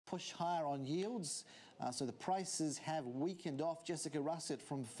push higher on yields. So the prices have weakened off. Jessica Rusit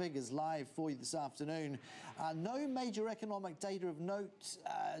from FIIG is live for you this afternoon. No major economic data of note,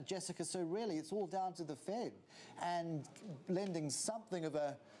 Jessica, so really it's all down to the Fed and lending something of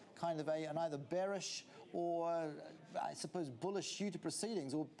a kind of an either bearish or, I suppose, bullish hue to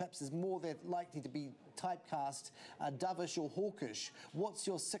proceedings, or perhaps there's more that likely to be typecast dovish or hawkish. What's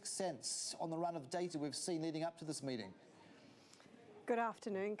your sixth sense on the run of data we've seen leading up to this meeting? Good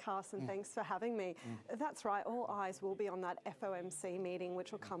afternoon, Carson. Thanks for having me. That's right. All eyes will be on that FOMC meeting,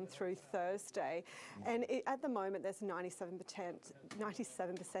 which will come through Thursday. And at the moment, there's a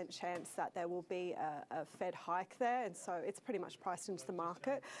 97% chance that there will be a Fed hike there. And so it's pretty much priced into the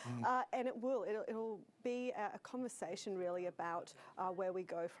market. And it'll be a conversation really about where we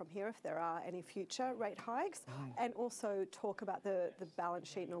go from here, if there are any future rate hikes, and also talk about the balance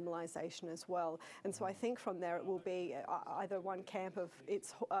sheet normalisation as well. And so I think from there it will be either one camp of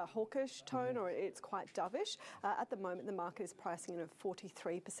it's a hawkish tone or it's quite dovish. At the moment, the market is pricing in a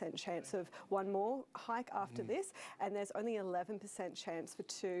 43% chance of one more hike after this, and there's only 11% chance for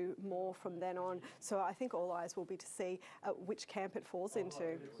two more from then on. So I think all eyes will be to see which camp it falls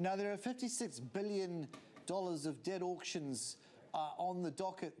into. Now, there are $56 billion of debt auctions on the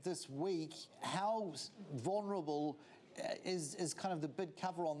docket this week. How vulnerable is kind of the bid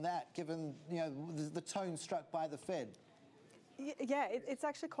cover on that, given the tone struck by the Fed? Yeah, it's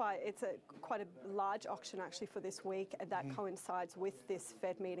actually quite a large auction actually for this week, and that coincides with this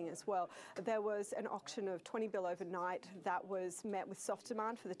Fed meeting as well. There was an auction of 20 bill overnight that was met with soft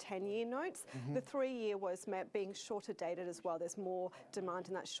demand for the 10-year notes. The 3-year was met being shorter dated as well. There's more demand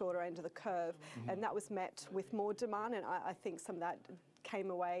in that shorter end of the curve, and that was met with more demand, and I think some of that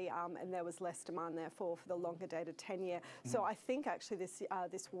came away and there was less demand therefore for the longer dated 10-year. So I think actually this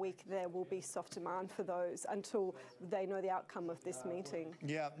week there will be soft demand for those until they know the outcome of this meeting.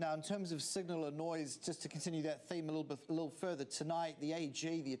 Yeah. Now, in terms of signal and noise, just to continue that theme a little further, tonight the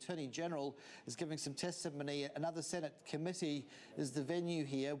AG, the Attorney General, is giving some testimony. Another Senate committee is the venue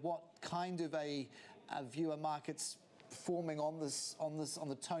here. What kind of a view are markets forming on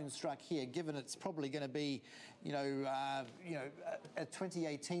the tone struck here, given it's probably going to be, a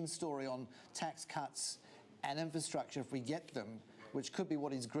 2018 story on tax cuts and infrastructure if we get them, which could be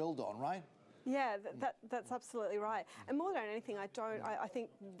what he's grilled on, right? Yeah, that's absolutely right. And more than anything, I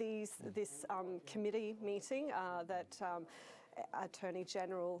think this committee meeting that Attorney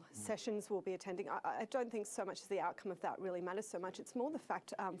General Sessions will be attending, I don't think so much as the outcome of that really matters so much. It's more the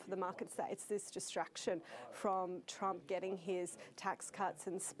fact for the markets that it's this distraction from Trump getting his tax cuts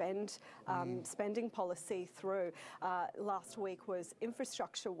and spending policy through. Last week was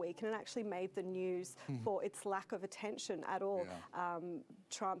Infrastructure Week, and it actually made the news for its lack of attention at all.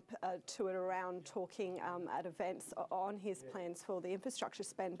 Trump toured around talking at events on his plans for the infrastructure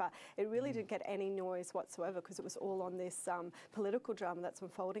spend, but it really didn't get any noise whatsoever because it was all on this political drama that's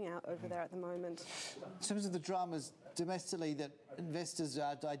unfolding out over there at the moment. In terms of the dramas domestically that investors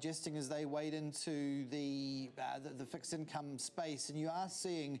are digesting as they wade into the fixed income space, and you are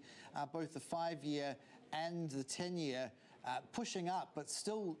seeing both the 5-year and the 10-year pushing up, but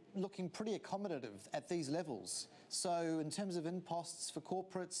still looking pretty accommodative at these levels. So in terms of imposts for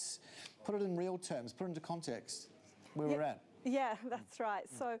corporates, put it in real terms, put it into context where we're at. Yeah, that's right.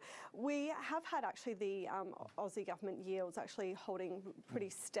 So we have had actually the Aussie government yields actually holding pretty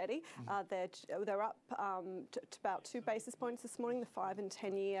steady. They're up to about 2 basis points this morning, the 5- and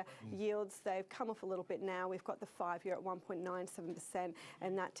 10-year yields. They've come off a little bit now. We've got the 5-year at 1.97%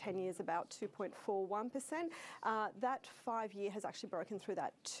 and that 10-year is about 2.41%. That 5-year has actually broken through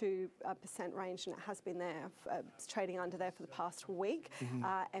that 2% range, and it has been there, trading under there for the past week.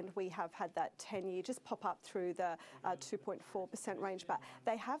 And we have had that 10-year just pop up through the 2.4% range, but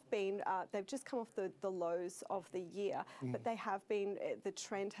they have been, they've just come off the lows of the year, but they have been, the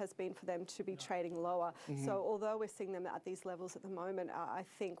trend has been for them to be trading lower. So although we're seeing them at these levels at the moment, I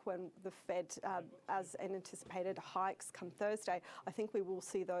think when the Fed, as anticipated, hikes come Thursday, I think we will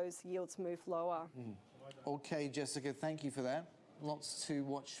see those yields move lower. Okay, Jessica, thank you for that. Lots to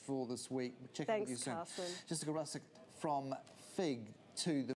watch for this week. Check in with you soon. Thanks, Carson. Jessica Rusit from FIIG to the